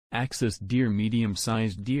Axis deer.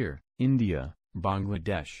 Medium-sized deer. India,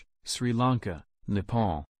 Bangladesh, Sri Lanka,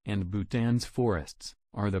 Nepal, and Bhutan's forests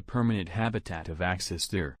are the permanent habitat of axis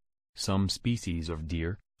deer. Some species of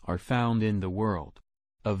deer are found in the world.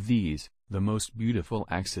 Of these, the most beautiful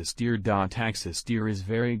axis deer. Axis deer is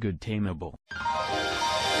very good tameable.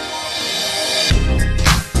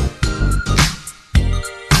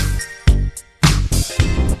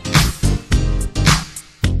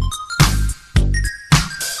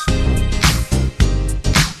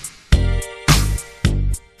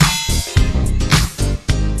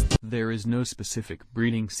 There is no specific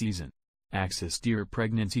breeding season. Axis deer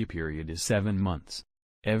pregnancy period is 7 months.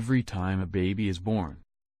 Every time a baby is born,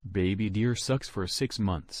 baby deer sucks for 6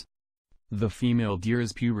 months. The female deer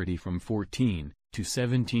is puberty from 14 to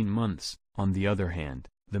 17 months. On the other hand,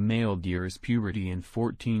 the male deer is puberty in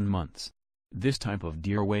 14 months. This type of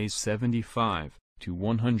deer weighs 75 to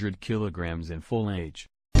 100 kilograms in full age.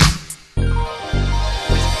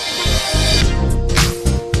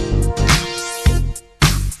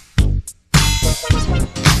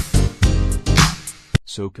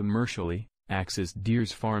 So commercially, axis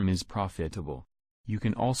deer's farm is profitable. You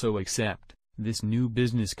can also accept this new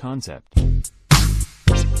business concept.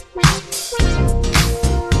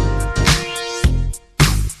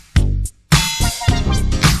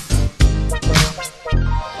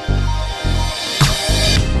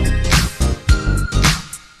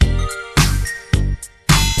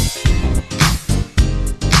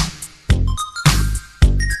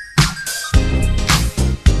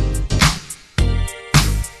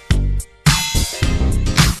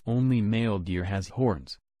 Only male deer has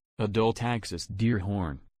horns. Adult axis deer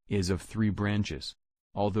horn is of 3 branches.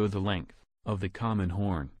 Although the length of the common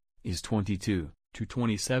horn is 22 to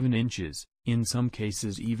 27 inches, in some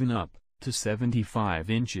cases even up to 75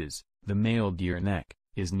 inches, the male deer neck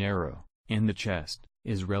is narrow, and the chest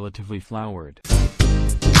is relatively flowered.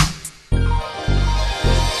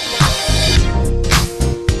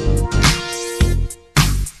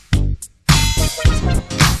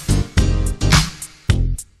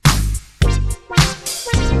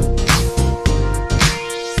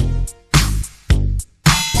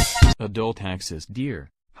 Adult axis deer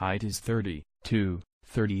height is 30 to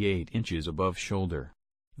 38 inches above shoulder.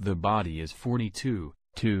 The body is 42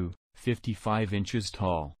 to 55 inches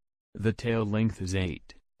tall. The tail length is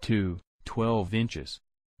 8 to 12 inches.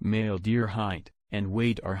 Male deer height and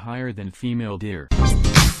weight are higher than female deer.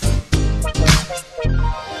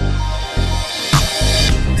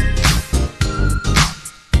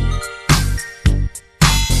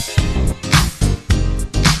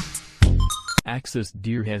 Axis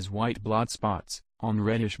deer has white blot spots on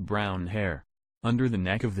reddish-brown hair. Under the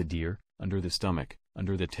neck of the deer, under the stomach,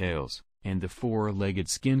 under the tails, and the four-legged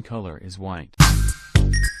skin color is white.